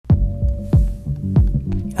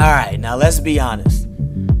Alright, now let's be honest.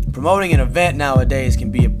 Promoting an event nowadays can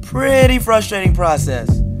be a pretty frustrating process.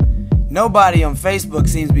 Nobody on Facebook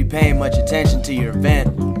seems to be paying much attention to your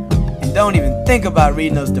event, and don't even think about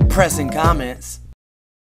reading those depressing comments.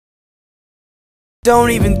 Don't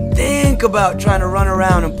even think about trying to run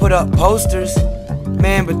around and put up posters.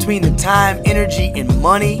 Man, between the time, energy, and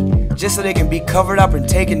money, just so they can be covered up and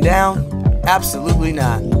taken down? Absolutely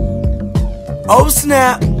not. Oh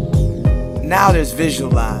snap! Now there's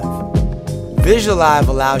Visualive. Visualive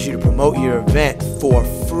allows you to promote your event for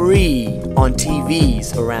free on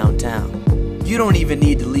TVs around town. You don't even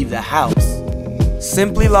need to leave the house.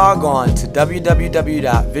 Simply log on to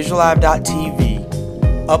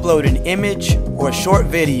www.visualive.tv, upload an image or a short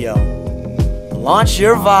video, launch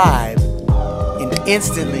your vibe, and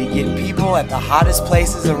instantly get people at the hottest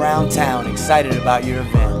places around town excited about your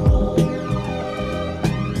event.